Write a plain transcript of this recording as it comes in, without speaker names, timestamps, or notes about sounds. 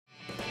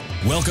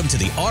Welcome to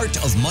the Art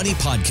of Money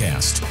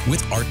podcast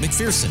with Art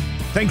McPherson.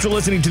 Thanks for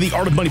listening to the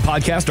Art of Money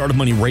podcast,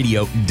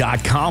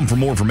 artofmoneyradio.com for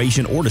more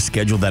information or to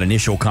schedule that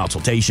initial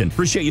consultation.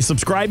 Appreciate you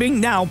subscribing.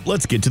 Now,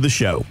 let's get to the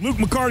show. Luke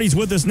McCarty's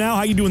with us now.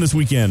 How you doing this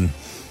weekend?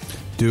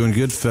 Doing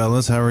good,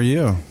 fellas. How are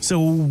you? So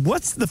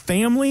what's the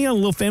family? A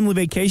little family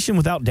vacation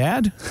without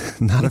dad?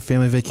 Not a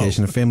family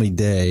vacation, a family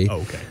day.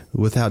 Oh, okay.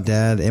 Without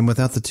dad and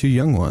without the two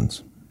young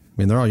ones. I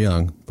mean, they're all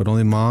young, but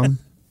only mom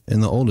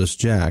and the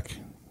oldest, Jack.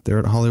 They're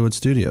at Hollywood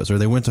Studios, or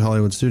they went to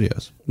Hollywood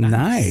Studios.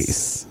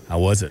 Nice. How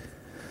was it?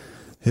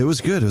 It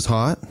was good. It was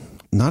hot.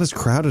 Not as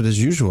crowded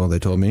as usual, they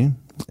told me.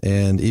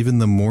 And even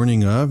the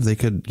morning of, they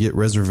could get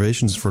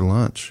reservations for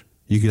lunch.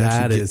 You could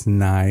That is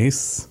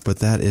nice. But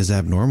that is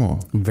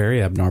abnormal.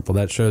 Very abnormal.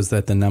 That shows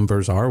that the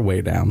numbers are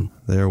way down.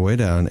 They're way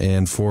down.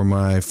 And for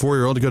my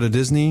 4-year-old to go to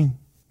Disney,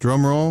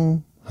 drum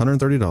roll,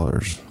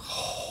 $130.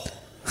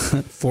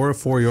 For a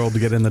 4-year-old to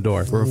get in the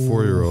door. For a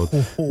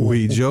 4-year-old.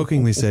 We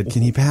jokingly said,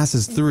 can he pass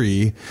his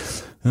 3?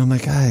 And I'm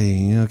like,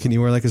 can he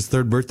wear like his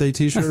 3rd birthday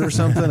t-shirt or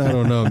something? I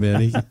don't know,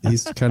 man.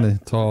 He's kind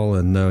of tall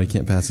and no, he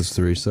can't pass his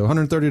 3. So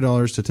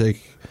 $130 to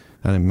take.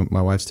 I mean,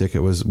 my wife's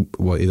ticket was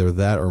either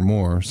that or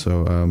more.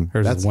 So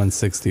hers is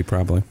 $160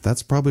 probably.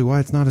 That's probably why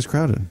it's not as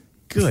crowded.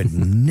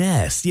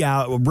 Goodness.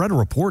 Yeah, I read a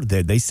report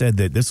that they said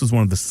that this was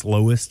one of the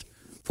slowest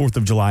 4th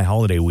of July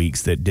holiday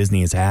weeks that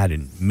Disney has had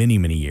in many,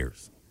 many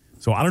years.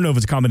 So I don't know if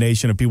it's a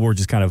combination of people were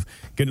just kind of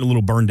getting a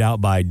little burned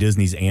out by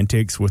Disney's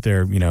antics with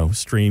their,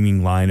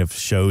 streaming line of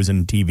shows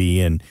and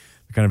TV and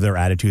kind of their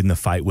attitude in the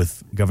fight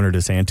with Governor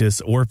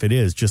DeSantis, or if it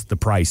is just the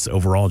price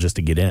overall just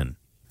to get in.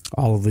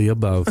 All of the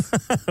above.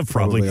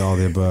 Probably all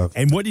the above.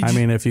 And what did I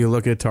mean, if you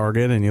look at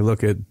Target and you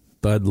look at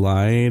Bud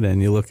Light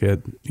and you look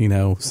at,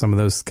 some of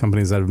those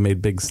companies that have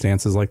made big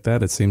stances like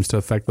that, it seems to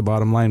affect the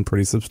bottom line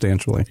pretty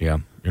substantially. Yeah,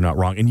 you're not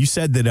wrong. And you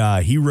said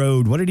that he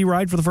rode, what did he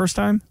ride for the first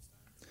time?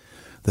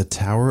 The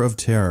Tower of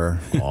Terror.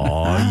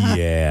 Oh,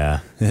 yeah.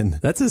 And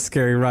that's a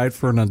scary ride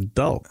for an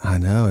adult. I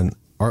know. And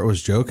Art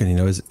was joking,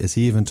 is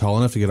he even tall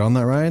enough to get on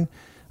that ride?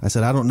 I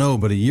said, I don't know,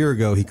 but a year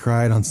ago he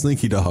cried on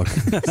Slinky Dog.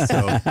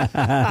 So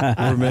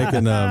we're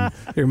making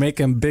you're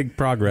making big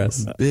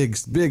progress. Big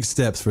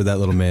steps for that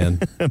little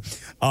man.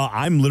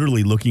 I'm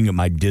literally looking at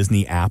my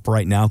Disney app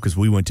right now because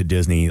we went to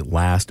Disney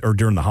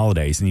during the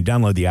holidays, and you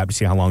download the app to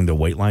see how long the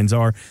wait lines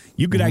are.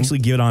 You could actually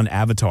get on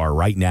Avatar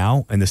right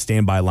now, and the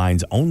standby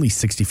line's only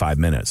 65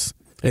 minutes.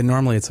 And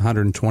normally it's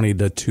 120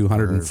 to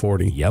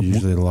 240. Yep.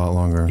 Usually a lot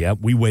longer. Yep.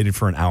 We waited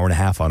for an hour and a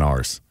half on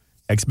ours.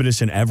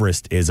 Expedition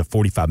Everest is a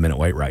 45-minute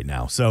wait right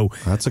now. So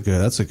that's a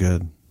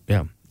good.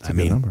 Yeah. I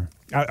mean, number.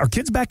 Are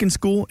kids back in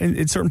school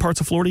in certain parts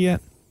of Florida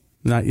yet?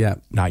 Not yet.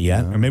 Not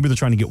yet. No. Or maybe they're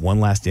trying to get one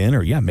last in,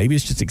 or maybe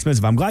it's just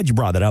expensive. I'm glad you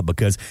brought that up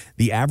because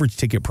the average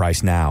ticket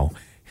price now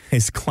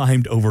has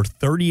climbed over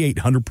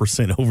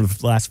 3,800% over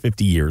the last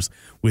 50 years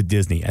with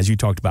Disney, as you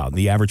talked about.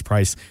 The average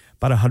price,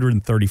 about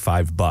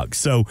 $135.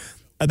 So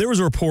there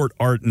was a report,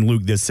 Art and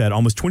Luke, that said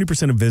almost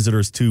 20% of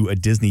visitors to a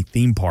Disney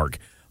theme park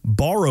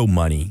borrow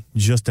money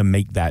just to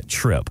make that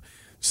trip.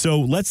 So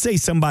let's say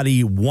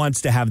somebody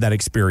wants to have that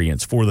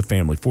experience for the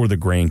family, for the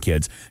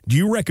grandkids. Do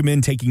you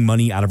recommend taking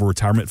money out of a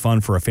retirement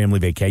fund for a family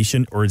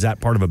vacation, or is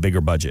that part of a bigger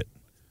budget?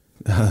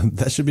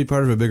 That should be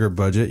part of a bigger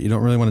budget. You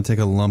don't really want to take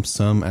a lump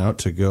sum out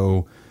to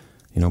go,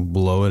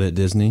 blow it at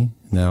Disney.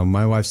 Now,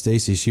 my wife,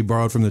 Stacy, she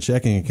borrowed from the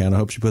checking account. I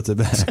hope she puts it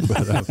back.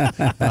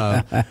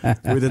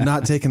 But we did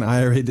not take an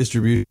IRA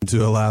distribution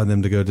to allow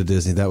them to go to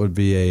Disney. That would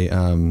be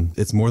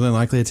it's more than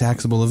likely a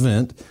taxable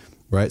event,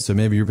 right? So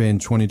maybe you're paying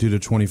 22 to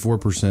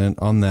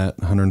 24% on that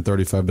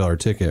 $135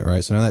 ticket,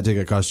 right? So now that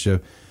ticket costs you,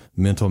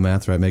 mental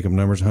math, right? Make up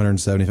numbers,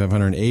 $175,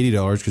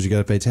 $180 because you got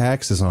to pay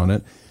taxes on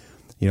it.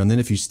 And then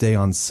if you stay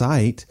on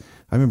site,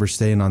 I remember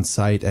staying on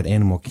site at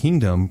Animal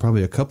Kingdom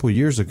probably a couple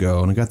years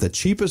ago, and I got the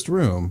cheapest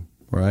room.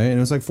 Right, and it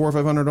was like $400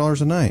 or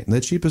 $500 a night.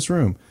 The cheapest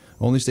room.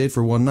 Only stayed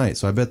for one night,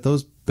 so I bet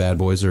those bad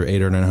boys are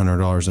 $800 or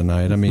 $900 a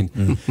night. I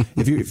mean,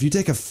 if you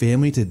take a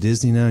family to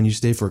Disney now and you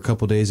stay for a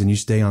couple days and you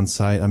stay on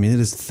site, I mean, it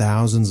is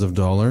thousands of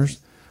dollars.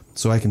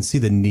 So I can see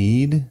the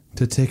need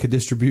to take a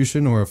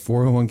distribution or a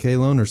 401k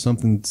loan or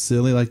something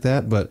silly like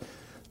that. But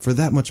for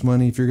that much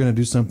money, if you're going to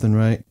do something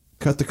right,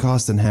 cut the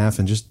cost in half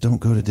and just don't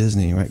go to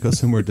Disney. Right, go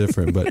somewhere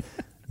different. But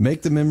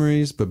make the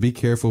memories, but be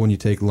careful when you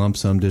take lump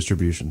sum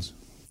distributions.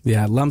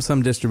 Yeah, lump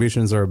sum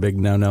distributions are a big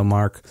no-no,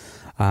 Mark,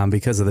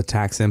 because of the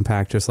tax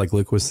impact, just like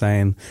Luke was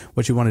saying.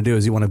 What you want to do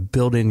is you want to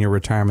build in your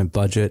retirement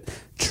budget,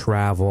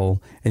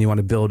 travel, and you want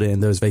to build in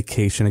those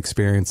vacation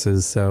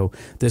experiences. So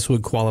this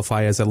would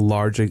qualify as a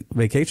large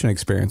vacation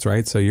experience,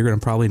 right? So you're going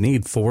to probably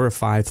need $4,000 or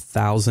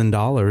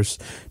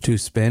 $5,000 to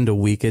spend a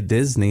week at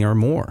Disney or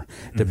more,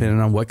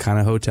 depending on what kind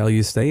of hotel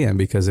you stay in.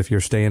 Because if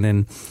you're staying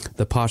in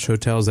the posh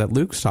hotels that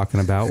Luke's talking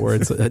about, where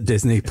it's a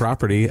Disney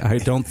property, I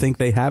don't think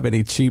they have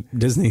any cheap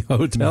Disney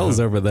hotels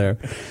over there.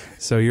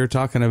 So you're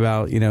talking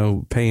about,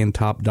 paying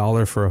top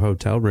dollar for a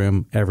hotel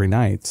room every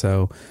night.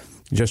 So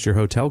just your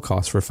hotel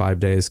cost for 5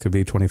 days could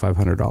be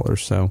 $2,500.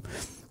 So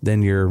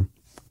then you're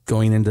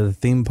going into the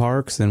theme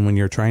parks, and when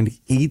you're trying to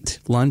eat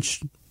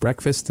lunch,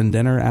 breakfast, and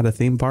dinner at a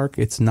theme park,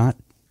 it's not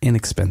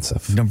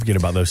inexpensive. Don't forget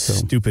about those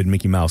stupid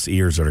Mickey Mouse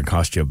ears that are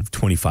cost you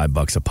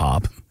 $25 a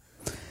pop.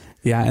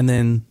 Yeah, and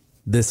then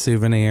this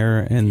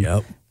souvenir. And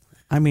Yep.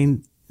 I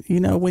mean,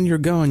 when you're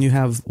going, you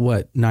have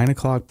 9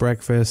 o'clock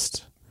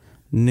breakfast,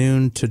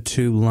 noon to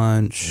 2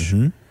 lunch,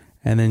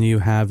 and then you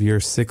have your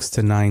 6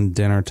 to 9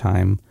 dinner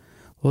time.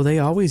 Well, they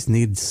always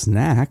need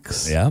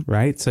snacks,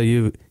 right? So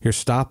you're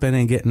stopping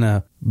and getting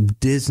a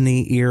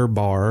Disney ear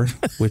bar,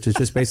 which is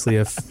just basically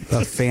a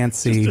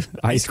fancy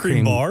ice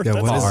cream bar. Yeah,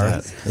 what bar.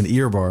 is that? An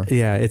ear bar.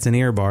 Yeah, it's an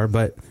ear bar,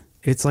 but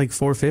it's like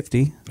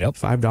 $4.50,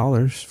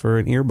 $5 for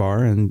an ear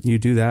bar, and you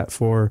do that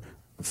for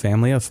a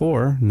family of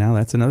 4. Now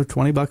that's another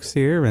 $20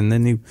 here, and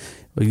then you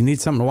need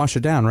something to wash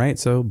it down, right?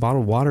 So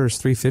bottled water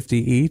is $3.50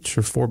 each,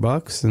 or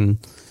 $4, and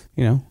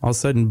all of a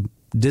sudden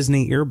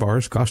Disney ear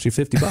bars cost you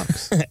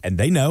 $50. And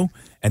they know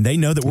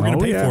that we're going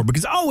to pay for it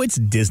because it's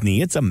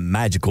Disney. It's a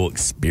magical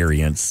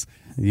experience.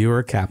 You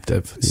are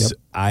captive. Yep. So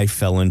I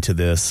fell into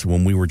this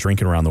when we were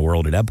drinking around the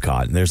world at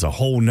Epcot, and there's a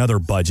whole nother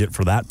budget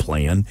for that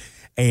plan.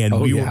 And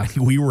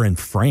we were in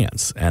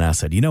France, and I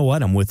said, you know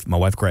what? I'm with my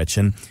wife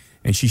Gretchen,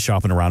 and she's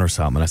shopping around or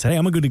something. And I said, hey,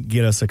 I'm going to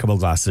get us a couple of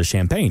glasses of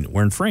champagne.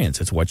 We're in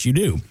France. It's what you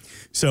do.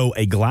 So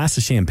a glass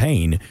of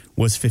champagne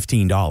was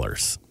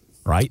 $15,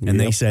 right? And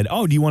they said,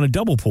 oh, do you want a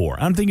double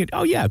pour? I'm thinking,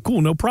 oh, yeah,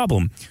 cool, no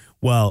problem.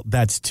 Well,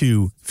 that's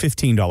 2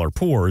 $15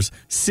 pours,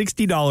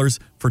 $60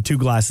 for 2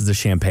 glasses of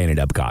champagne at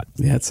Epcot.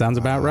 Yeah, it sounds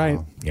about right.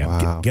 Yeah.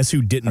 Wow. Guess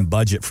who didn't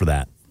budget for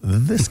that?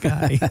 This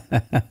guy.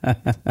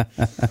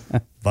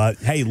 But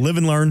hey, live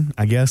and learn,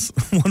 I guess.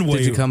 One way.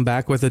 Did you come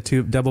back with the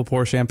 2 double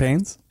pour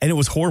champagnes? And it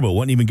was horrible. It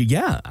wasn't even good.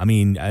 Yeah. I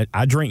mean,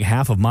 I drank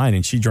half of mine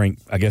and she drank,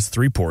 I guess,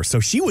 3 pours. So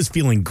she was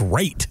feeling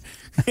great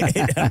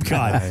at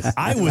Epcot.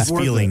 I was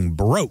feeling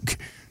broke.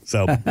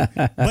 So,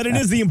 but it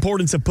is the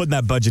importance of putting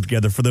that budget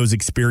together for those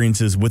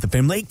experiences with the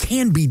family. It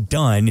can be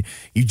done.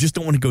 You just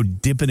don't want to go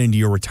dip it into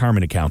your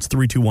retirement accounts.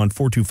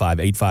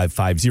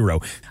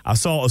 321-425-8550. I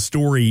saw a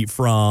story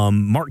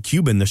from Mark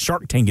Cuban, the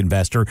Shark Tank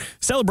investor,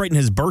 celebrating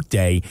his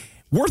birthday,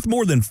 worth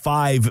more than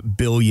 $5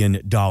 billion.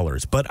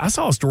 But I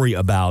saw a story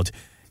about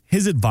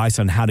his advice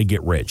on how to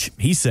get rich.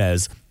 He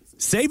says,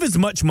 save as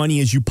much money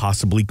as you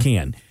possibly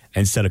can.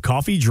 Instead of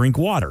coffee, drink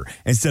water.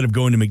 Instead of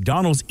going to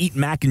McDonald's, eat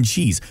mac and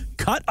cheese.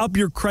 Cut up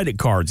your credit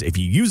cards. If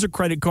you use a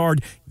credit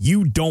card,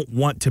 you don't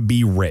want to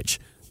be rich.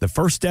 The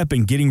first step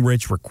in getting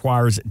rich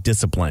requires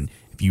discipline.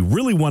 If you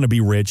really want to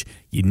be rich,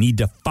 you need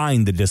to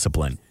find the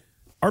discipline.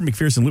 Art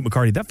McPherson, Luke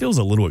McCarty, that feels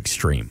a little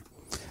extreme.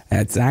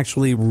 It's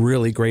actually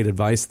really great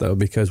advice, though,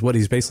 because what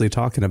he's basically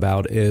talking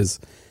about is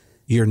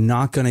you're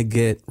not going to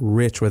get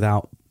rich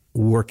without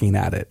working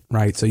at it,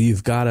 right? So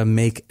you've got to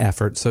make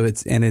effort. So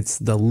it's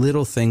the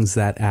little things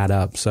that add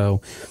up.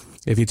 So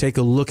if you take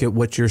a look at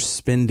what you're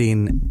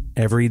spending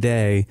every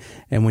day,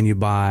 and when you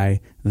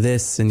buy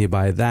this and you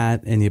buy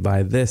that and you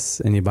buy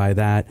this and you buy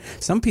that,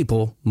 some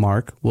people,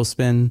 Mark, will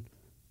spend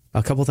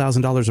a couple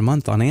 $1,000s a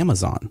month on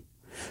Amazon.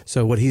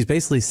 So what he's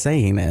basically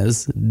saying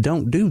is,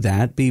 don't do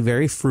that. Be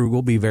very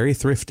frugal, be very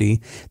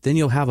thrifty. Then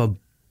you'll have a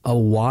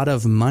wad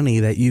of money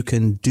that you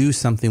can do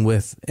something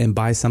with and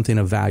buy something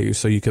of value.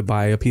 So you could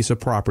buy a piece of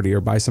property or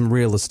buy some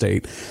real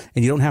estate,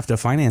 and you don't have to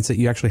finance it.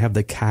 You actually have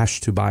the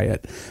cash to buy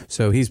it.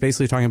 So he's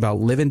basically talking about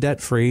living debt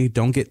free.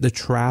 Don't get the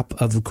trap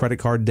of credit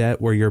card debt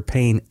where you're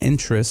paying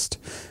interest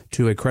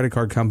to a credit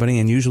card company.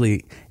 And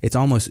usually it's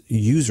almost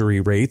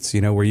usury rates,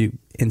 where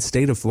in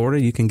state of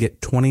Florida, you can get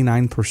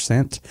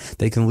 29%.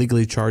 They can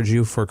legally charge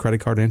you for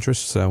credit card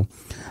interest. So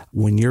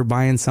when you're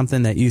buying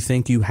something that you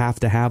think you have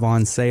to have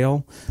on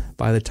sale,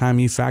 by the time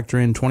you factor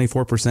in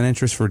 24%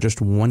 interest for just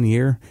 1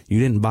 year, you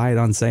didn't buy it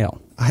on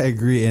sale. I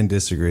agree and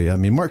disagree. I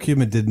mean, Mark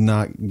Cuban did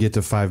not get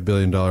to $5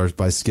 billion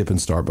by skipping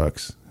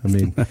Starbucks. I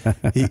mean,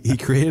 he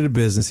created a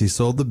business, he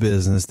sold the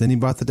business, then he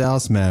bought the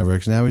Dallas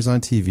Mavericks. Now he's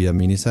on TV. I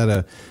mean, he's had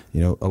a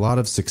lot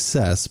of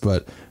success,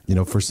 but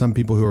for some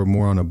people who are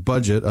more on a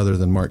budget other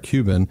than Mark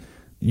Cuban,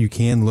 you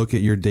can look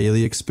at your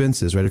daily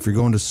expenses, right? If you're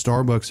going to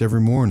Starbucks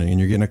every morning and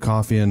you're getting a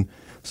coffee and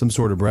some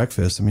sort of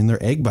breakfast, I mean,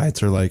 their egg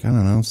bites are like, I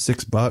don't know,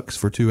 $6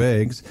 for 2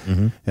 eggs,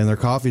 and their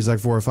coffee is like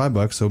 $4 or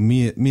 $5. So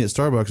me at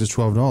Starbucks is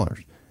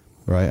 $12,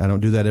 right? I don't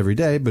do that every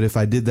day, but if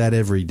I did that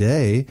every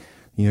day,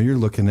 you're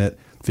looking at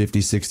 $50,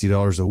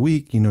 $60 a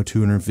week,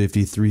 $250,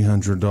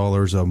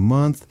 $300 a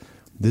month.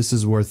 This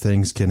is where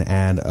things can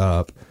add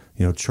up.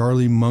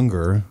 Charlie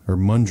Munger, I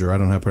don't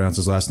know how to pronounce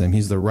his last name.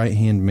 He's the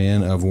right-hand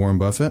man of Warren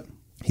Buffett.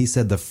 He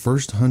said the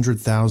first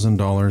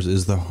 $100,000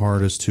 is the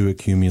hardest to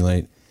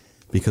accumulate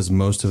because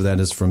most of that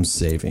is from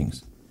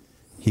savings.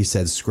 He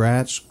said,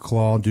 scratch,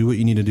 claw, do what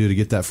you need to do to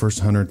get that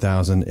first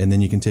 $100,000, and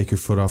then you can take your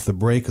foot off the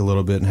brake a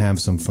little bit and have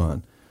some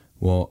fun.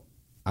 Well,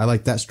 I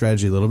like that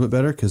strategy a little bit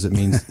better because it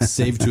means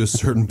save to a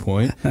certain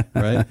point,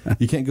 right?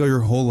 You can't go your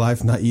whole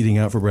life not eating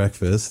out for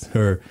breakfast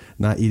or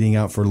not eating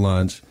out for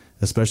lunch,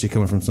 especially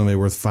coming from somebody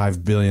worth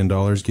 $5 billion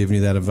giving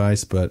you that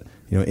advice. But,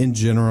 in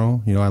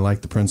general, I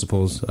like the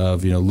principles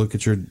of, look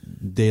at your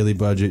daily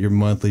budget, your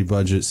monthly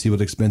budget, see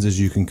what expenses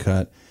you can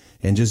cut,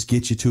 and just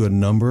get you to a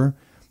number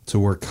to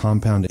where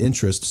compound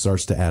interest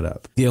starts to add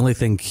up. The only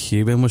thing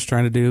Cuban was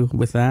trying to do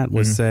with that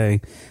was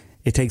say,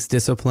 it takes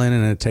discipline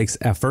and it takes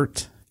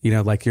effort.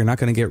 Like you're not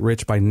going to get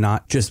rich by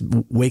not just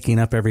waking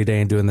up every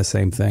day and doing the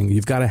same thing.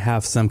 You've got to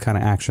have some kind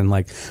of action.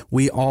 Like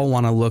we all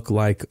want to look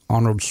like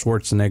Arnold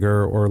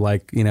Schwarzenegger or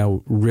like,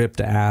 ripped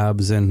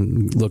abs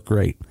and look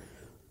great.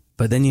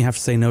 But then you have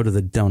to say no to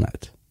the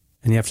donut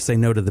and you have to say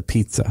no to the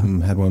pizza.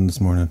 Had one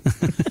this morning.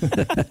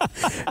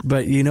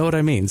 But you know what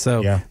I mean?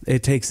 So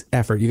It takes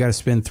effort. You got to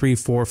spend 3,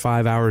 4,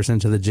 5 hours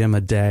into the gym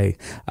a day.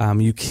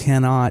 You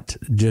cannot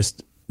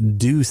just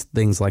do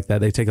things like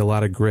that. They take a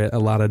lot of grit, a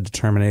lot of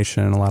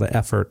determination, and a lot of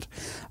effort.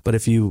 But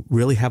if you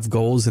really have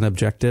goals and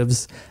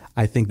objectives,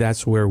 I think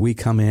that's where we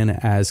come in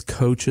as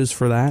coaches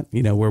for that,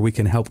 where we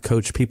can help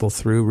coach people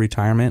through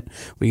retirement.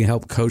 We can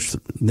help coach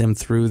them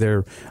through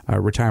their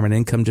retirement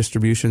income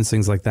distributions,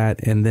 things like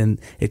that. And then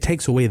it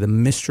takes away the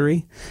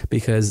mystery,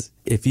 because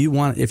if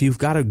you've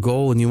got a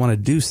goal and you want to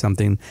do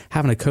something,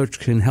 having a coach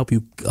can help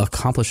you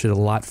accomplish it a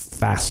lot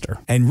faster.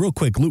 And real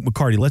quick, Luke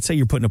McCarty, let's say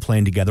you're putting a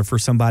plan together for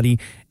somebody,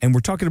 and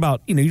we're talking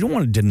about, you don't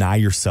want to deny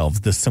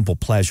yourself the simple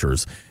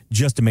pleasures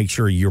just to make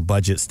sure your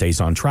budget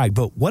stays on track.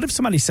 But what if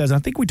somebody says, I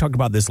think we talked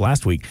about this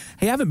last week,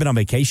 hey, I haven't been on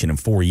vacation in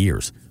 4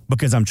 years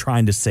because I'm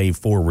trying to save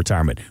for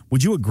retirement.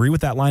 Would you agree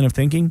with that line of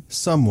thinking?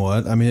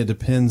 Somewhat. I mean, it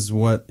depends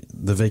what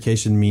the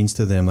vacation means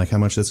to them, like how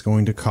much it's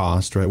going to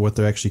cost, right? What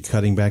they're actually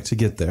cutting back to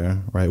get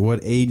there, right?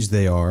 What age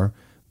they are.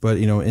 But,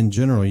 in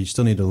general, you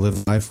still need to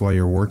live life while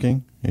you're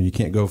working. You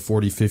can't go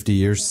 40, 50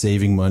 years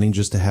saving money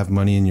just to have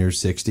money in your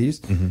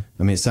 60s. Mm-hmm.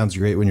 I mean, it sounds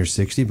great when you're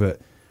 60,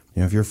 but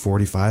if you're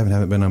 45 and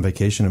haven't been on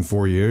vacation in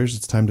 4 years,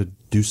 it's time to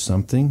do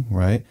something,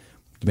 right?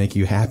 To make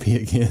you happy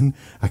again.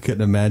 I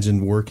couldn't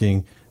imagine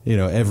working,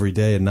 every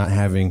day and not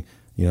having,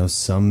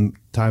 some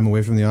time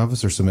away from the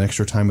office or some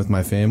extra time with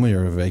my family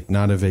or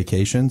not a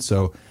vacation.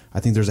 So I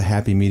think there's a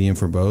happy medium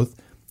for both.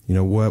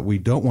 What we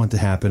don't want to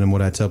happen, and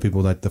what I tell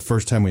people like the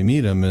first time we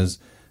meet them is,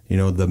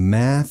 the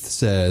math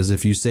says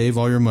if you save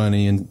all your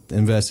money and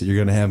invest it, you're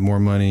going to have more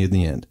money in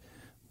the end.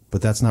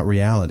 But that's not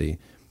reality.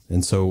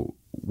 And so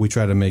we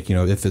try to make,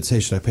 if it's,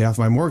 hey, should I pay off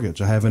my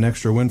mortgage? I have an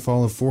extra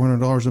windfall of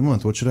 $400 a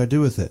month. What should I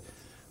do with it?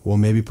 Well,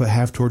 maybe put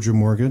half towards your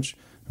mortgage,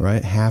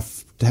 right?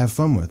 Half to have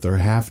fun with, or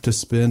half to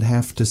spend,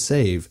 half to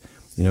save,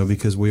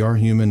 because we are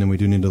human and we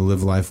do need to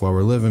live life while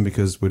we're living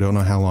because we don't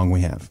know how long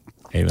we have.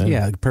 Amen.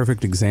 Yeah, a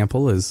perfect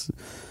example is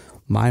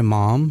my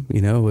mom.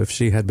 If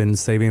she had been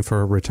saving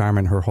for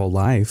retirement her whole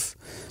life,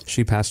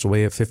 she passed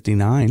away at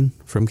 59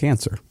 from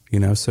cancer,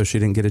 so she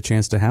didn't get a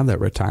chance to have that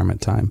retirement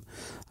time.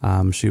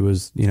 She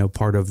was,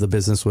 part of the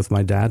business with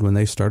my dad when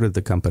they started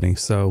the company.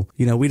 So,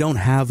 we don't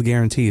have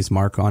guarantees,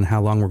 Mark, on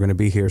how long we're going to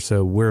be here.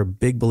 So we're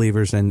big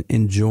believers in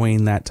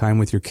enjoying that time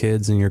with your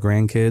kids and your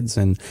grandkids.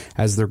 And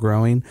as they're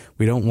growing,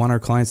 we don't want our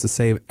clients to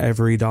save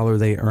every dollar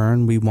they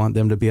earn. We want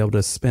them to be able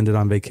to spend it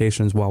on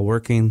vacations while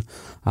working.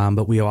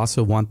 But we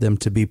also want them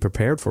to be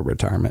prepared for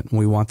retirement.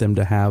 We want them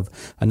to have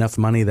enough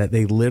money that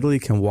they literally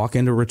can walk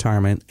into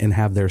retirement and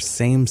have their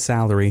same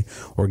salary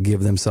or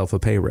give themselves a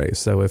pay raise.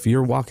 So if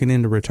you're walking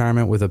into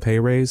retirement with a pay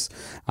raise,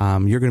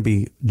 you're going to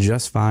be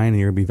just fine and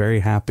you're going to be very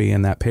happy.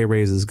 And that pay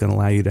raise is going to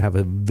allow you to have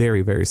a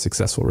very, very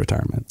successful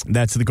retirement.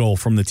 That's the goal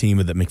from the team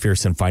at the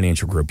McPherson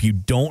Financial Group. You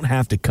don't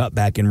have to cut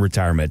back in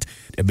retirement.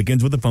 It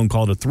begins with a phone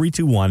call to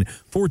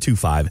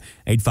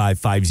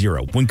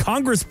 321-425-8550. When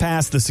Congress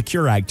passed the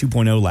Secure Act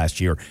 2.0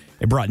 last year,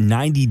 it brought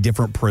 90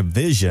 different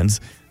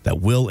provisions that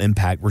will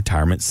impact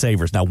retirement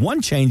savers. Now,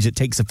 one change that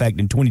takes effect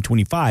in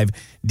 2025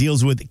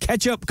 deals with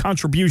catch-up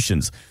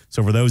contributions.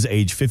 So for those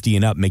age 50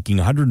 and up making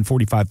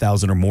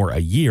 $145,000 or more a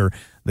year,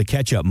 the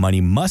catch-up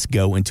money must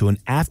go into an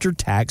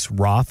after-tax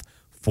Roth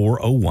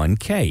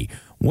 401k.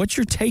 What's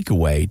your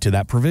takeaway to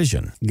that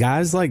provision?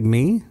 Guys like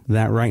me,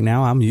 that right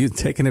now I'm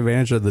taking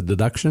advantage of the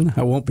deduction.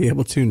 I won't be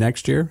able to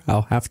next year.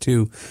 I'll have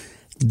to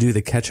do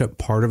the catch-up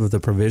part of the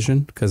provision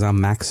because I'm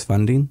max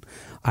funding.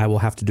 I will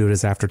have to do it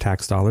as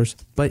after-tax dollars,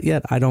 but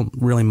yet I don't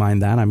really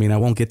mind that. I mean, I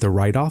won't get the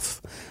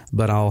write-off,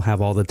 but I'll have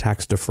all the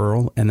tax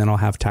deferral, and then I'll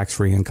have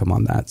tax-free income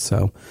on that.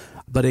 So,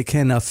 but it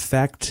can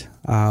affect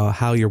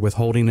how your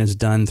withholding is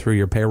done through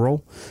your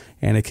payroll,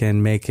 and it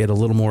can make it a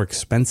little more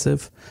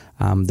expensive.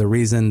 The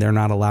reason they're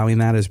not allowing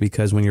that is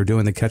because when you're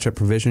doing the catch-up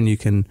provision, you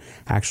can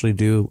actually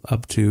do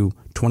up to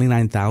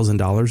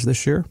 $29,000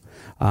 this year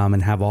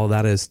and have all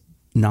that as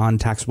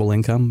non-taxable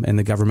income, and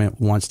the government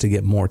wants to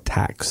get more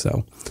tax.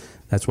 So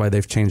that's why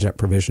they've changed that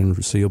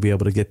provision. So you'll be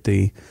able to get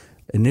the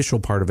initial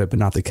part of it, but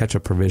not the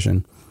catch-up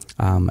provision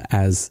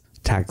as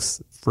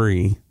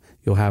tax-free.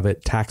 You'll have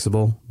it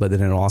taxable, but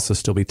then it'll also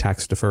still be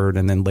tax-deferred,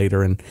 and then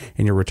later in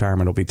your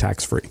retirement, it'll be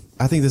tax-free.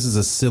 I think this is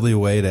a silly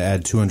way to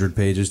add 200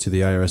 pages to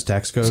the IRS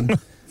tax code.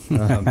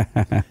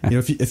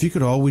 If you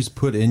could always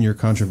put in your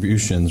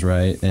contributions,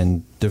 right,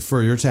 and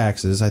defer your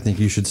taxes, I think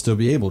you should still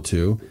be able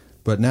to.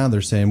 But now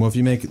they're saying, well, if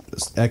you make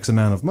X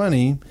amount of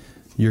money,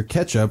 your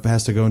catch-up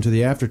has to go into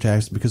the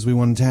after-tax because we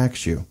want to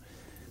tax you.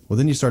 Well,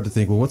 then you start to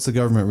think, well, what's the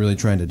government really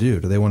trying to do?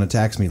 Do they want to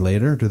tax me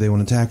later? Do they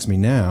want to tax me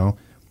now?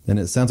 And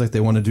it sounds like they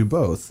want to do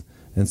both.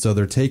 And so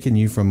they're taking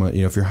you from,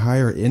 if you're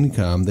higher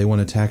income, they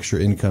want to tax your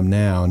income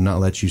now and not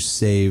let you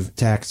save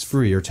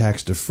tax-free or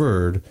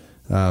tax-deferred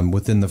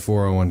within the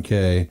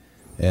 401k.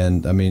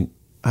 And I mean,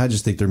 I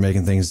just think they're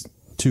making things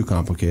too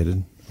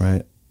complicated,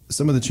 right?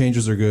 Some of the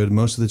changes are good.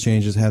 Most of the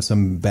changes have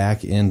some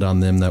back end on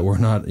them that we're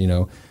not,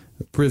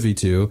 privy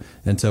to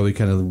until we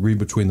kind of read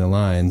between the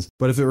lines.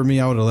 But if it were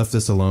me, I would have left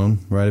this alone,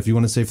 right? If you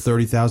want to save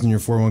 $30,000 in your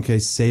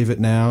 401k, save it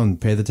now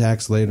and pay the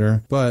tax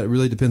later. But it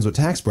really depends what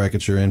tax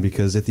bracket you're in,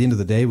 because at the end of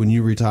the day, when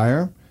you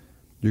retire,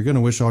 you're going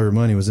to wish all your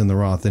money was in the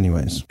Roth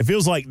anyways. It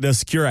feels like the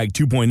Secure Act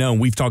 2.0, and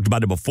we've talked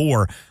about it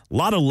before, a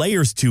lot of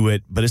layers to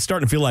it, but it's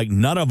starting to feel like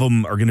none of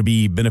them are going to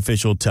be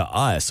beneficial to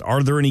us.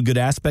 Are there any good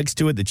aspects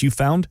to it that you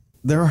found?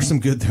 There are some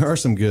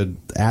good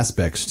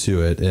aspects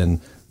to it,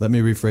 and let me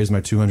rephrase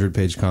my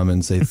 200-page comment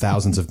and say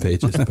thousands of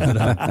pages.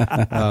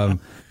 But,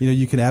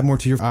 you can add more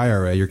to your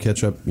IRA. Your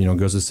catch-up,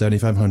 goes to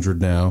 $7,500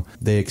 now.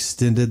 They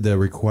extended the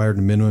required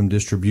minimum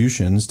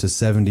distributions to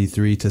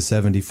 73 to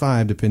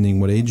 75, depending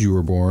what age you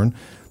were born.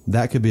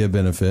 That could be a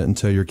benefit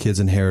until your kids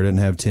inherit it and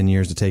have 10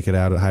 years to take it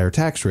out at higher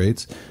tax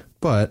rates.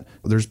 But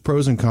there's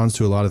pros and cons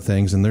to a lot of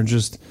things, and they're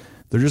just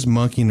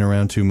monkeying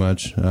around too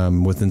much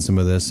within some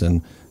of this,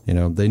 and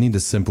they need to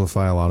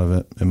simplify a lot of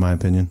it, in my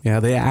opinion. Yeah,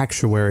 the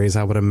actuaries,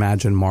 I would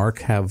imagine,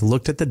 Mark, have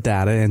looked at the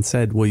data and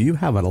said, well, you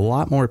have a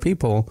lot more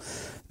people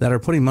that are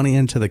putting money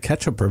into the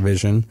catch-up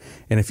provision,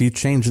 and if you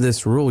change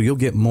this rule, you'll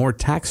get more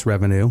tax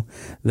revenue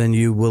than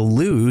you will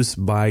lose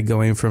by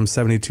going from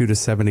 72 to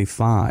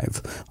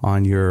 75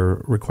 on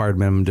your required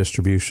minimum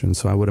distribution.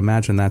 So I would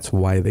imagine that's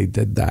why they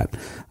did that.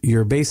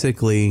 You're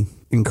basically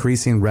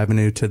increasing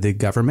revenue to the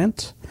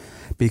government,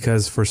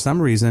 because for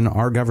some reason,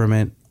 our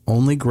government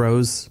only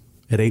grows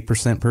at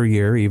 8% per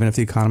year, even if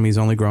the economy is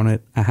only grown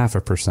at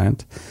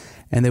 0.5%.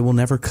 And they will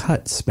never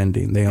cut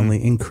spending. They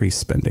only increase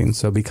spending.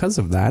 So because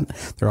of that,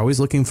 they're always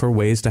looking for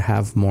ways to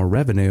have more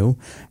revenue.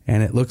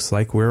 And it looks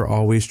like we're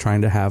always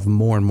trying to have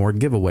more and more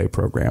giveaway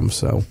programs.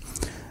 So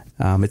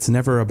it's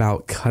never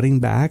about cutting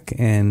back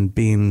and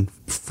being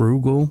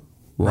frugal,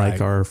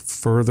 like our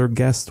further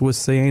guest was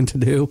saying to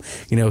do.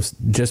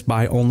 Just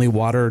buy only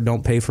water.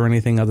 Don't pay for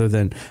anything other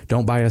than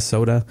don't buy a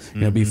soda.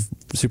 Be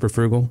super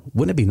frugal.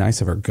 Wouldn't it be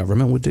nice if our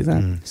government would do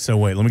that? So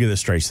wait, let me get this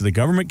straight. So the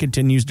government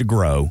continues to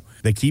grow.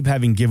 They keep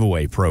having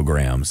giveaway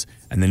programs,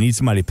 and they need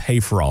somebody to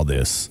pay for all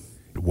this.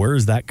 Where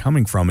is that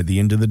coming from at the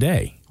end of the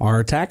day?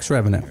 Our tax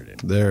revenue.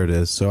 There it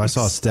is. So I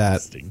saw a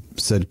stat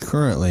said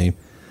currently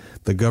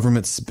the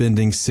government's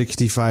spending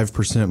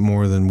 65%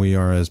 more than we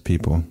are as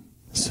people.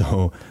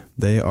 So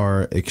they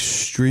are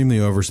extremely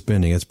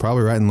overspending. It's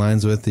probably right in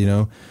lines with,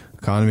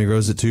 economy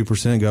grows at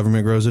 2%,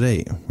 government grows at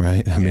 8%,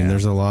 right? I mean,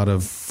 there's a lot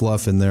of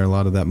fluff in there, a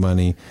lot of that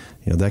money.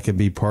 That could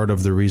be part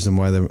of the reason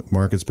why the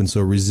market's been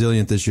so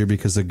resilient this year,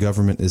 because the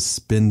government is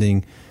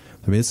spending.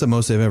 I mean, it's the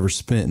most they've ever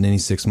spent in any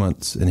 6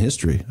 months in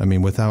history. I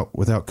mean, without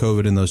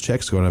COVID and those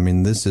checks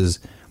going, this is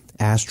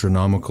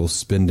astronomical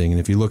spending. And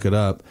if you look it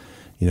up,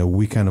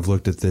 we kind of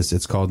looked at this.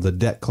 It's called the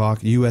debt clock,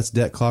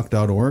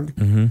 usdebtclock.org.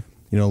 Mm-hmm.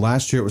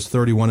 Last year it was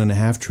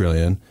 $31.5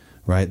 trillion,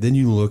 right? Then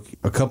you look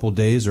a couple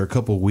days or a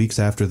couple weeks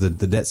after the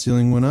debt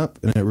ceiling went up,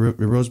 and it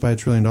rose by $1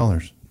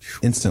 trillion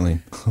instantly.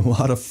 A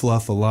lot of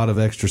fluff, a lot of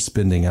extra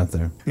spending out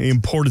there. The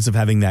importance of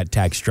having that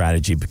tax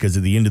strategy, because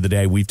at the end of the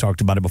day, we've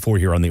talked about it before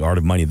here on The Art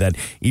of Money, that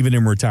even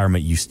in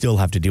retirement, you still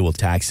have to deal with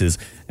taxes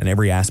and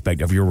every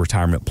aspect of your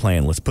retirement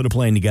plan. Let's put a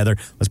plan together.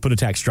 Let's put a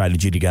tax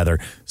strategy together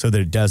so that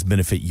it does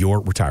benefit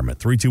your retirement.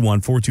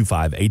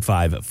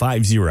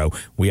 321-425-8550.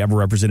 We have a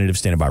representative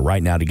standing by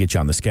right now to get you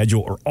on the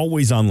schedule, or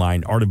always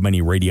online,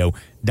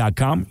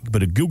 artofmoneyradio.com. You can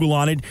put a Google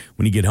on it.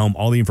 When you get home,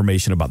 all the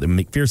information about the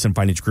McPherson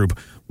Finance Group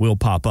will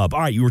pop up. All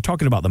right, you were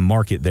talking about the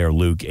market there,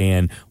 Luke,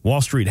 and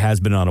Wall Street has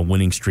been on a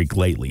winning streak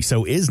lately.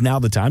 So is now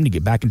the time to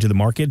get back into the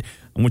market?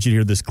 I want you to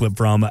hear this clip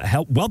from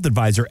wealth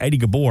advisor Eddie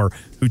Gabor,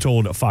 who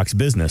told Fox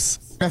Business.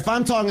 If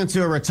I'm talking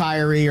to a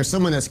retiree or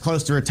someone that's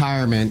close to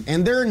retirement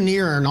and they're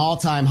near an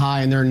all-time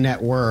high in their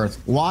net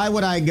worth, why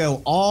would I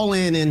go all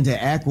in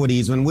into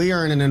equities when we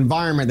are in an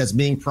environment that's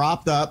being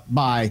propped up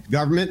by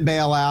government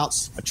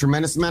bailouts, a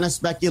tremendous amount of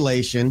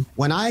speculation,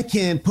 when I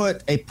can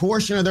put a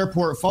portion of their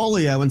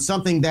portfolio in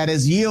something that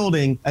is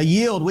yielding a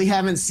yield we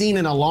haven't seen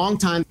in a long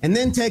time, and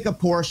then take a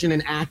portion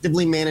and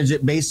actively manage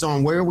it based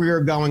on where we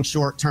are going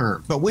short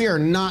term. But we are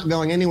not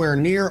going anywhere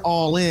near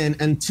all in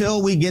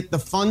until we get the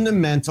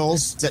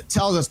fundamentals that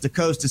tells us the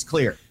coast is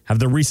clear. Have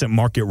the recent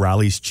market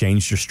rallies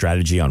changed your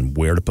strategy on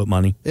where to put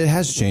money? It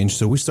has changed.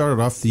 So we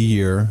started off the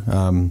year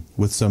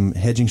with some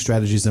hedging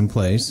strategies in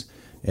place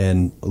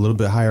and a little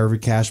bit higher of a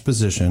cash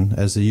position.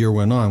 As the year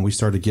went on, we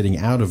started getting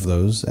out of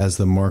those as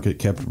the market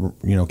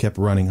kept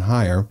running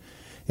higher.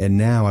 And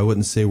now I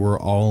wouldn't say we're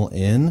all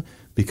in,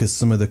 because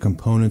some of the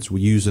components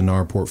we use in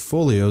our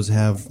portfolios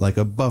have like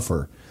a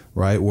buffer,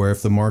 right? Where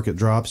if the market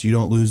drops, you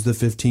don't lose the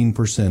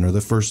 15% or the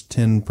first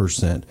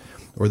 10%.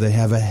 Or they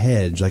have a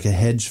hedge, like a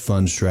hedge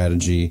fund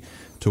strategy,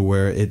 to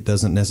where it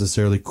doesn't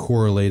necessarily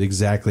correlate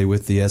exactly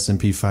with the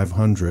S&P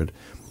 500.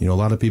 A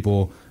lot of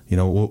people,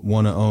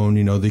 want to own,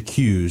 the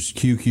Qs,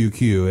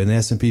 QQQ, and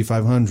S&P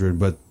 500,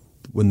 but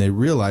when they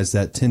realize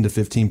that 10 to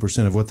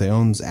 15% of what they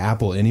own is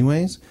Apple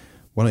anyways,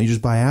 why don't you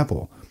just buy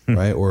Apple,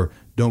 right? Or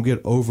don't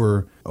get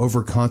over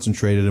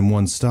concentrated in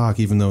one stock,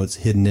 even though it's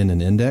hidden in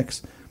an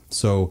index.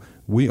 So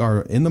we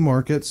are in the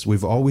markets.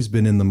 We've always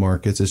been in the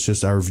markets. It's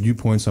just our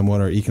viewpoints on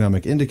what our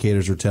economic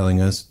indicators are telling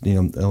us,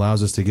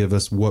 allows us to give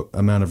us what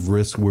amount of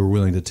risk we're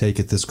willing to take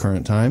at this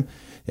current time.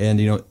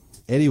 And,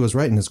 Eddie was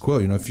right in his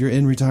quote, if you're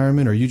in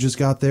retirement or you just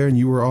got there and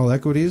you were all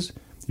equities,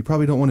 you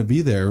probably don't want to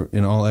be there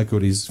in all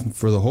equities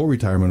for the whole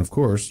retirement, of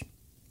course,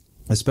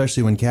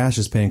 especially when cash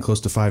is paying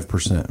close to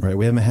 5%, right?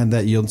 We haven't had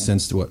that yield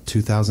since,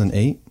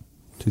 2008,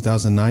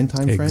 2009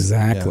 time frame?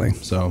 Exactly.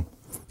 Yeah, so...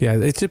 Yeah,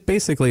 it's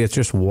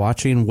just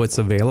watching what's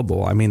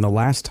available. I mean, the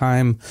last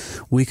time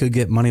we could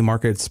get money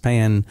markets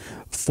paying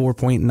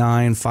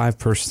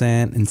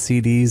 4.95% and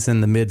CDs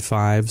in the mid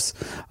fives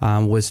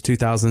was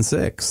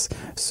 2006.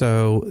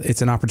 So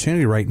it's an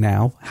opportunity right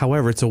now.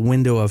 However, it's a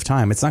window of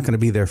time. It's not going to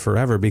be there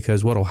forever,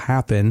 because what will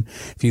happen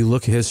if you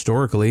look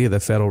historically, the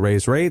Fed will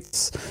raise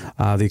rates,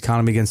 the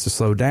economy begins to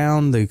slow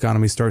down, the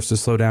economy starts to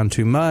slow down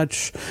too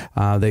much,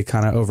 they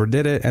kind of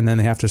overdid it, and then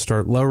they have to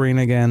start lowering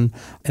again.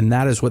 And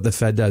that is what the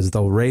Fed does.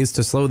 They'll raise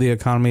to slow the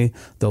economy,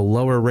 they'll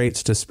lower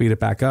rates to speed it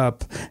back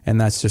up, and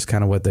that's just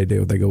kind of what they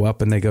do. They go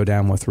up and they go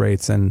down with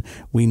rates, and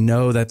we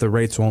know that the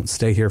rates won't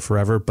stay here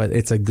forever, but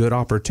it's a good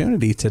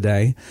opportunity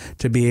today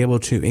to be able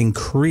to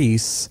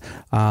increase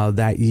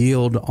that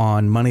yield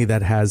on money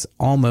that has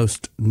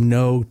almost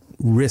no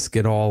risk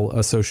at all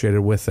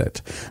associated with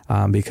it,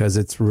 because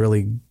it's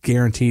really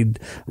guaranteed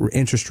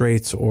interest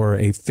rates or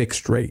a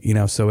fixed rate,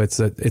 so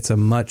it's a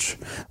much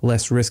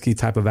less risky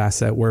type of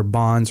asset, where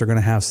bonds are going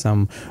to have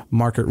some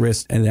market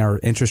risk and are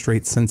interest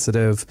rate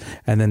sensitive,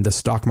 and then the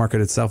stock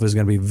market itself is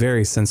going to be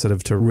very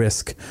sensitive to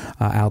risk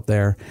out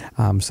there.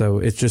 So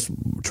it's just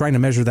trying to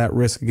measure that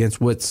risk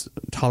against what's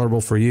tolerable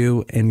for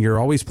you, and you're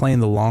always playing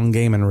the long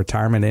game in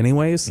retirement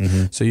anyways.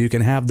 So you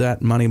can have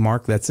that money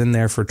mark that's in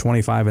there for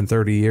 25 and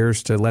 30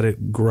 years to let it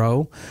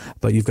grow,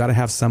 but you've got to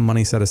have some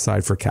money set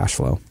aside for cash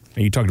flow.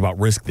 You talked about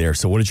risk there.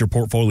 So what does your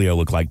portfolio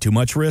look like? Too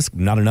much risk?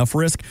 Not enough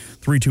risk?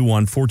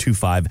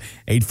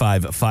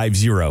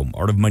 321-425-8550.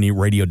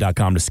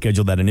 artofmoneyradio.com to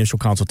schedule that initial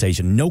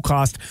consultation. No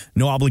cost,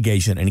 no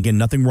obligation. And again,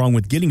 nothing wrong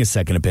with getting a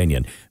second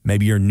opinion.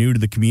 Maybe you're new to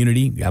the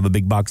community, you have a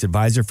big box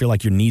advisor, feel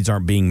like your needs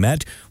aren't being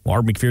met. Well,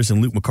 Art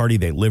McPherson, Luke McCarty,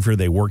 they live here,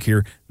 they work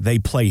here, they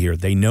play here.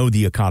 They know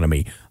the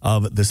economy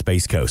of the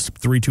Space Coast.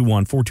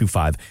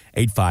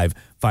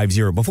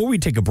 321-425-8550. Before we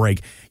take a break,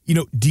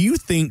 do you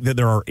think that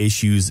there are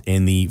issues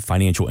in the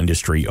financial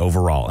industry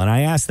overall? And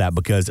I ask that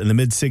because in the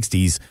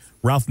mid-'60s,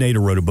 Ralph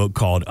Nader wrote a book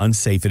called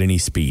Unsafe at Any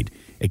Speed.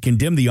 It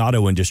condemned the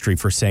auto industry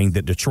for saying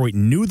that Detroit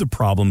knew the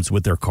problems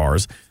with their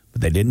cars,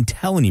 but they didn't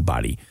tell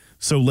anybody.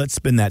 So let's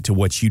spin that to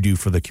what you do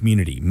for the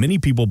community. Many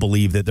people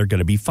believe that they're going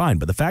to be fine,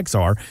 but the facts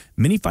are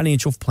many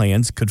financial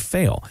plans could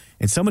fail,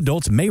 and some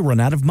adults may run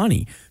out of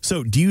money.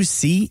 So do you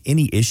see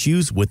any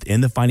issues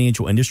within the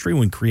financial industry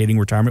when creating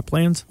retirement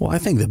plans? Well, I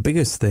think the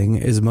biggest thing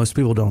is most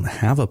people don't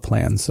have a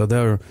plan. So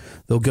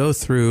they'll go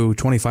through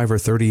 25 or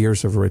 30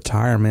 years of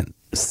retirement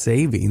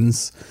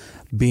savings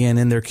being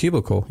in their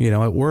cubicle,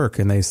 at work,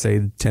 and they say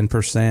 10%,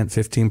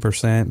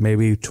 15%,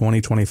 maybe 20,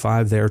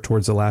 25 there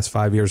towards the last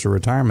 5 years of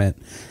retirement.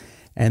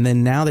 And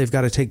then now they've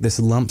got to take this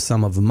lump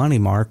sum of money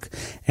mark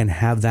and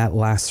have that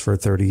last for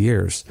 30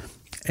 years.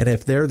 And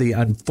if they're the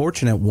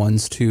unfortunate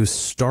ones to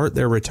start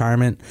their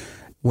retirement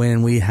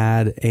when we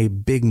had a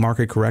big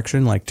market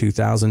correction like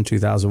 2000,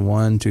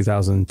 2001,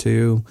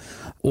 2002,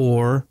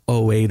 or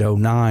 08,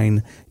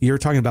 09, you're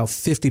talking about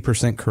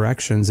 50%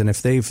 corrections. And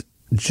if they've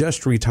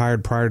just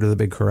retired prior to the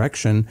big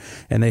correction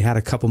and they had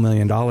a couple $1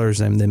 million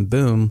and then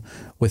boom,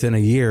 within a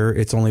year,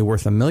 it's only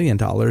worth $1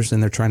 million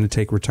and they're trying to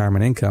take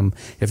retirement income.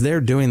 If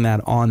they're doing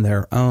that on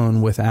their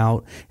own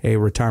without a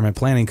retirement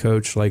planning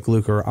coach like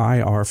Luke or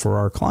I are for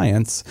our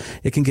clients,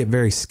 it can get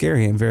very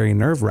scary and very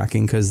nerve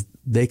wracking because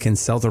they can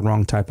sell the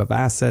wrong type of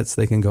assets.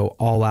 They can go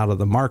all out of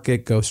the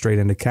market, go straight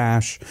into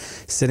cash,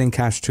 sit in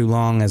cash too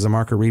long. As the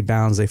market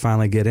rebounds, they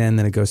finally get in,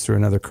 then it goes through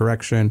another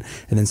correction.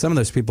 And then some of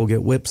those people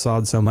get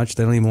whipsawed so much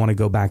they don't even want to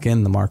go back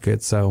in the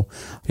market. So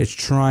it's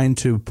trying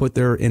to put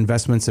their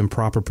investments in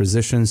proper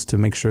positions to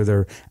make sure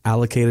they're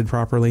allocated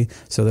properly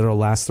so that it'll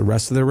last the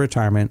rest of their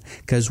retirement,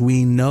 because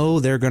we know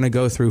they're going to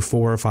go through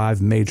 4 or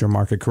 5 major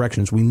market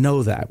corrections. We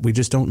know that. We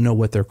just don't know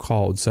what they're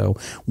called. So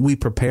we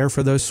prepare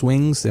for those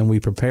swings and we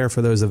prepare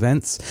for those events.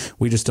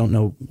 We just don't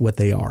know what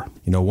they are.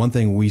 One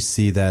thing we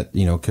see that,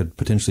 could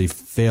potentially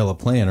fail a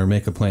plan or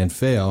make a plan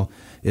fail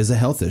is a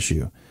health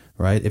issue,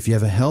 right? If you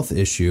have a health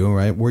issue,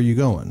 right, where are you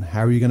going?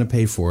 How are you going to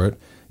pay for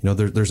it?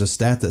 There's a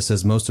stat that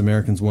says most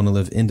Americans want to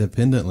live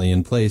independently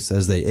in place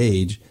as they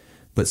age,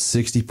 but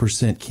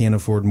 60% can't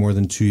afford more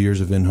than 2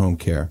 years of in-home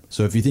care.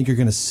 So if you think you're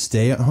going to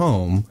stay at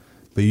home,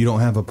 but you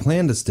don't have a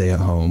plan to stay at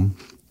home,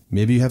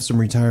 maybe you have some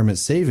retirement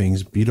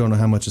savings, but you don't know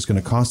how much it's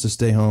going to cost to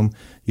stay home.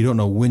 You don't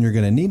know when you're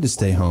going to need to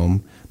stay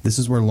home. This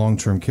is where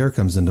long-term care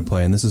comes into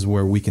play, and this is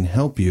where we can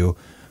help you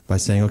by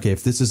saying, okay,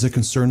 if this is a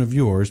concern of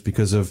yours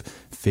because of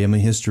family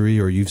history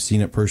or you've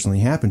seen it personally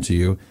happen to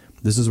you,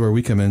 this is where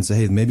we come in and say,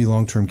 hey, maybe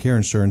long-term care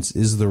insurance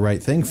is the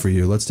right thing for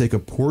you. Let's take a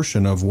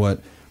portion of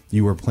what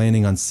you were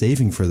planning on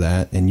saving for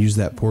that and use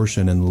that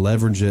portion and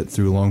leverage it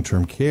through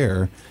long-term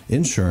care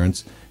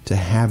insurance to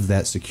have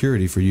that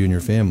security for you and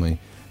your family.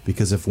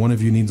 Because if one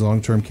of you needs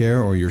long-term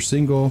care, or you're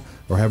single,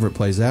 or however it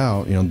plays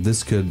out,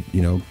 this could,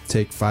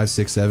 take $5, $6,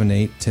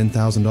 $7, $8,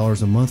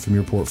 $10,000 a month from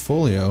your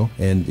portfolio,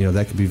 and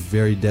that could be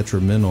very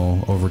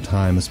detrimental over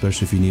time,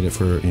 especially if you need it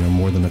for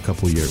more than a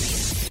couple of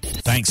years.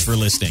 Thanks for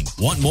listening.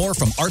 Want more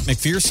from Art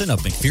McPherson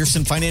of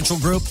McPherson Financial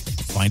Group?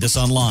 Find us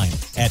online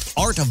at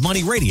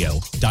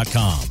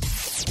artofmoneyradio.com.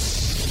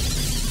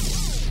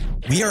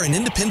 We are an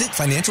independent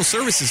financial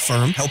services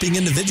firm helping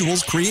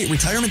individuals create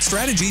retirement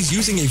strategies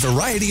using a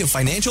variety of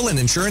financial and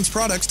insurance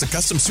products to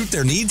custom suit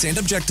their needs and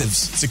objectives.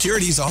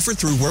 Securities offered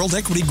through World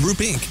Equity Group,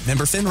 Inc.,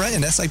 member FINRA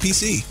and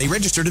SIPC, a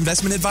registered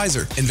investment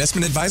advisor.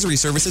 Investment advisory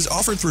services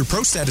offered through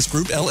ProStatus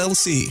Group,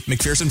 LLC.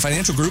 McPherson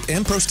Financial Group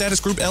and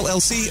ProStatus Group,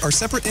 LLC are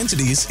separate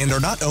entities and are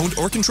not owned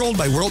or controlled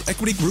by World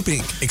Equity Group,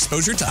 Inc.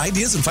 Exposure to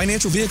ideas and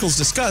financial vehicles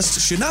discussed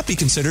should not be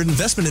considered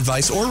investment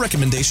advice or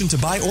recommendation to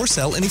buy or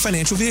sell any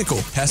financial vehicle.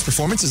 Past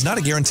performance is not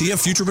a guarantee of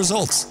future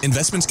results.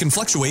 Investments can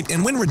fluctuate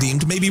and when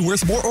redeemed may be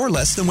worth more or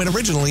less than when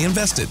originally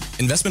invested.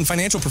 Investment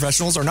financial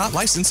professionals are not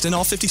licensed in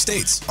all 50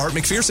 states. Art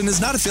McPherson is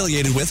not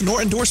affiliated with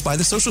nor endorsed by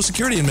the Social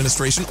Security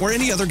Administration or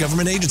any other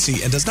government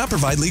agency and does not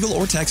provide legal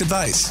or tax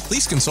advice.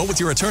 Please consult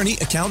with your attorney,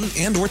 accountant,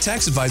 and or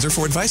tax advisor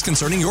for advice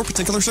concerning your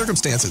particular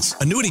circumstances.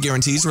 Annuity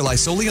guarantees rely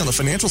solely on the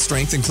financial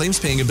strength and claims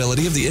paying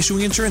ability of the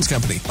issuing insurance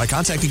company. By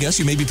contacting us,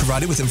 you may be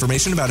provided with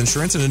information about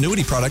insurance and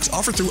annuity products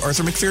offered through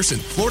Arthur McPherson.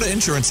 Florida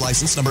Insurance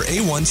License number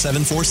A174725.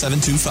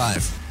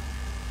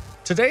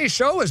 Today's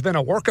show has been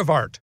a work of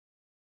art.